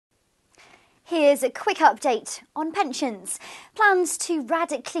Here's a quick update on pensions. Plans to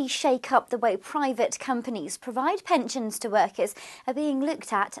radically shake up the way private companies provide pensions to workers are being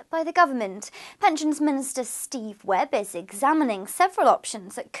looked at by the government. Pensions Minister Steve Webb is examining several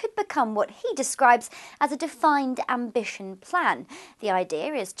options that could become what he describes as a defined ambition plan. The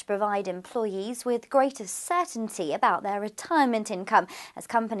idea is to provide employees with greater certainty about their retirement income as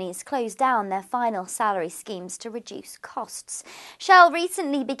companies close down their final salary schemes to reduce costs. Shell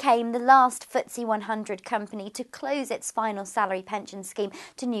recently became the last FTSE 100 company to close its final salary pension scheme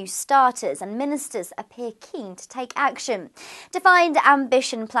to new starters, and ministers appear keen to take action. Defined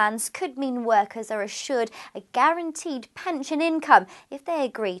ambition plans could mean workers are assured a guaranteed pension income if they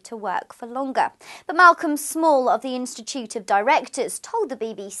agree to work for longer. But Malcolm Small of the Institute of Directors told the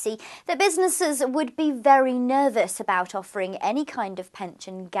BBC that businesses would be very nervous about offering any kind of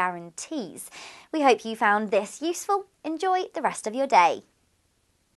pension guarantees. We hope you found this useful. Enjoy the rest of your day.